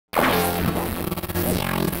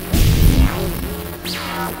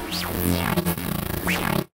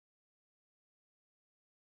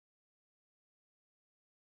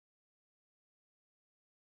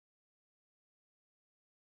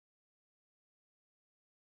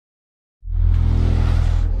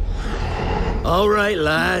All right,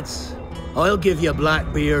 lads. I'll give you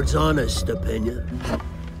Blackbeard's honest opinion.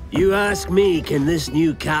 You ask me, can this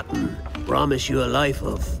new captain promise you a life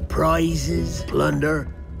of prizes, plunder,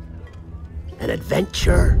 and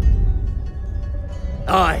adventure?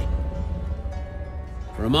 Aye.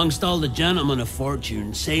 For amongst all the gentlemen of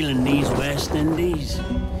fortune sailing these West Indies,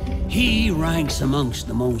 he ranks amongst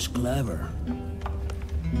the most clever.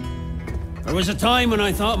 There was a time when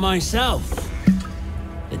I thought myself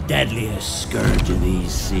the deadliest scourge of these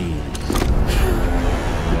seas.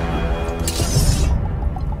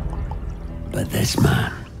 But this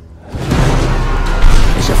man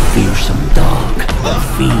is a fearsome dog that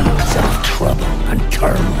feeds off trouble and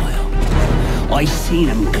turmoil. I seen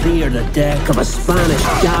him clear the deck of a Spanish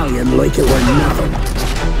galleon like it were nothing.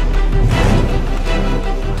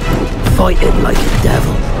 Fighting like a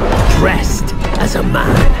devil, dressed as a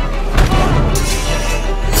man.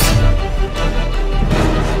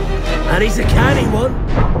 And he's a canny one.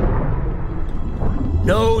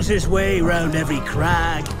 Knows his way round every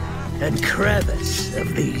crag and crevice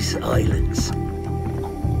of these islands.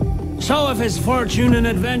 So if it's fortune and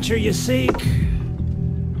adventure you seek,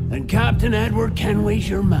 then Captain Edward Kenway's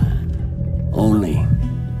your man. Only,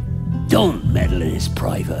 don't meddle in his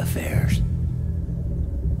private affairs.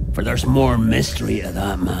 For there's more mystery to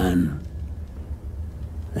that man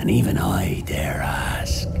than even I dare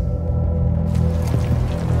ask.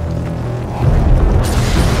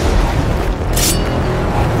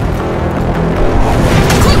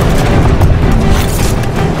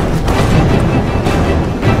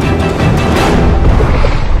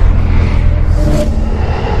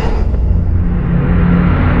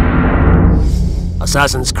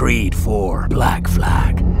 Assassin's Creed 4 Black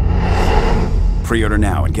Flag. Pre-order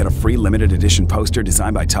now and get a free limited edition poster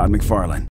designed by Todd McFarlane.